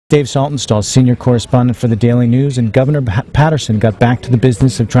Dave Saltonstall, senior correspondent for the Daily News, and Governor Paterson got back to the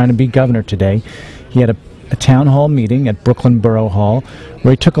business of trying to be governor today. He had a town hall meeting at Brooklyn Borough Hall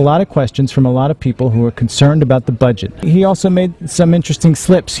where he took a lot of questions from a lot of people who were concerned about the budget. He also made some interesting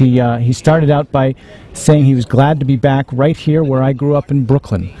slips. He started out by saying he was glad to be back right here where I grew up in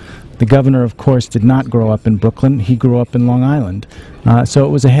Brooklyn. The governor, of course, did not grow up in Brooklyn. He grew up in Long Island. So it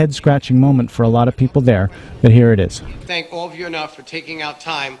was a head-scratching moment for a lot of people there, but here it is. Thank all of you enough for taking out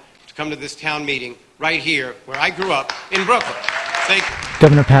time to come to this town meeting right here where I grew up in Brooklyn. Thank you.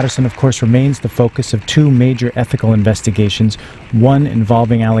 Governor Paterson, of course, remains the focus of two major ethical investigations, one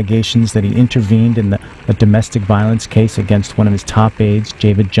involving allegations that he intervened in a domestic violence case against one of his top aides,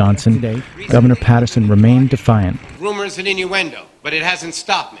 David Johnson. Today, Governor Paterson remained defiant. Rumors and innuendo, but it hasn't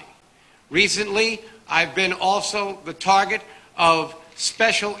stopped me. Recently, I've been also the target of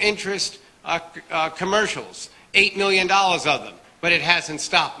special interest commercials, $8 million of them, but it hasn't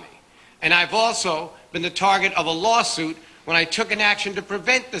stopped me. And I've also been the target of a lawsuit when I took an action to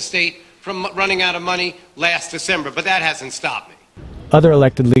prevent the state from running out of money last December, but that hasn't stopped me. Other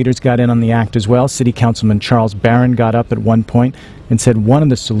elected leaders got in on the act as well. City Councilman Charles Barron got up at one point and said one of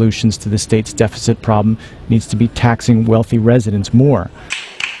the solutions to the state's deficit problem needs to be taxing wealthy residents more.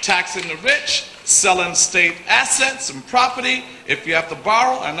 Taxing the rich, selling state assets and property. If you have to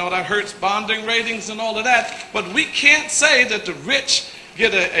borrow, I know that hurts bonding ratings and all of that, but we can't say that the rich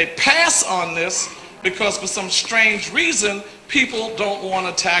get a pass on this because for some strange reason, people don't want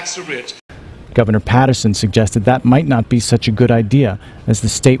to tax the rich. Governor Paterson suggested that might not be such a good idea, as the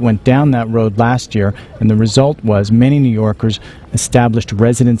state went down that road last year, and the result was many New Yorkers established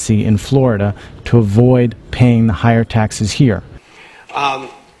residency in Florida to avoid paying the higher taxes here.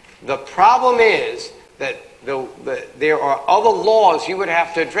 The problem is that there are other laws you would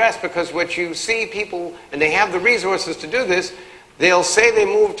have to address, because what you see people, and they have the resources to do this, they'll say they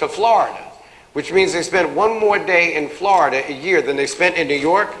moved to Florida, which means they spent one more day in Florida a year than they spent in New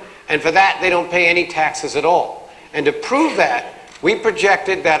York, and for that they don't pay any taxes at all. And to prove that, we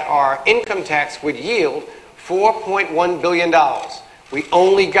projected that our income tax would yield $4.1 billion. We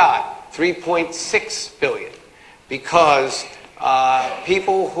only got $3.6 billion because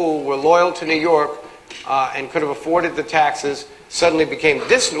people who were loyal to New York and could have afforded the taxes suddenly became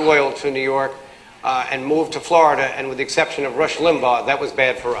disloyal to New York and moved to Florida, and with the exception of Rush Limbaugh, that was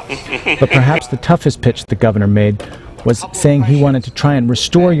bad for us. But perhaps the toughest pitch the governor made was saying he wanted to try and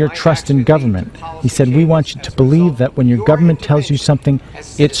restore your trust in government. He said, we want you to believe that when your government tells you something,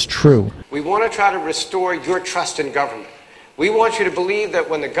 it's true. We want to try to restore your trust in government. We want you to believe that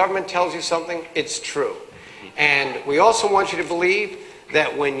when the government tells you something, it's true. And we also want you to believe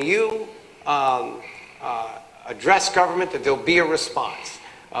that when you address government, that there'll be a response.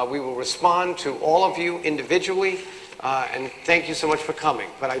 We will respond to all of you individually, and thank you so much for coming.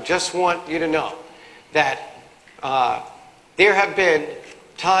 But I just want you to know that there have been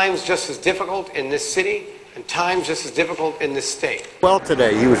times just as difficult in this city and times just as difficult in this state. Well,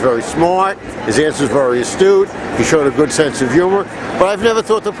 today he was very smart, his answers very astute, he showed a good sense of humor, but I've never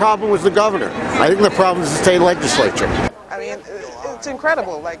thought the problem was the governor. I think the problem is the state legislature. I mean, it's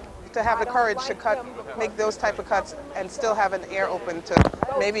incredible, like, to have the courage to make those type of cuts and still have an ear open to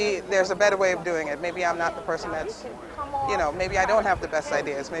maybe there's a better way of doing it. Maybe I'm not the person that's, maybe I don't have the best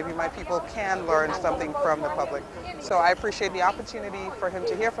ideas. Maybe my people can learn something from the public. So I appreciate the opportunity for him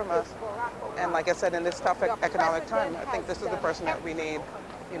to hear from us. And like I said, in this tough economic time, I think this is the person that we need,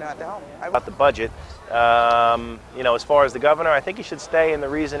 at the helm. About the budget, as far as the governor, I think he should stay, and the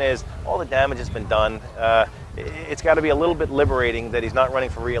reason is all the damage has been done. It's got to be a little bit liberating that he's not running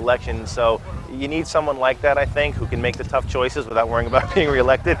for re-election, so you need someone like that, I think, who can make the tough choices without worrying about being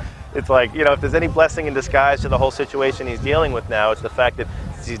re-elected. It's like, if there's any blessing in disguise to the whole situation he's dealing with now, it's the fact that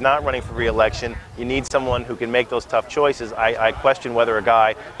he's not running for re-election. You need someone who can make those tough choices. I question whether a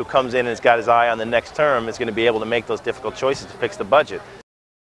guy who comes in and has got his eye on the next term is going to be able to make those difficult choices to fix the budget.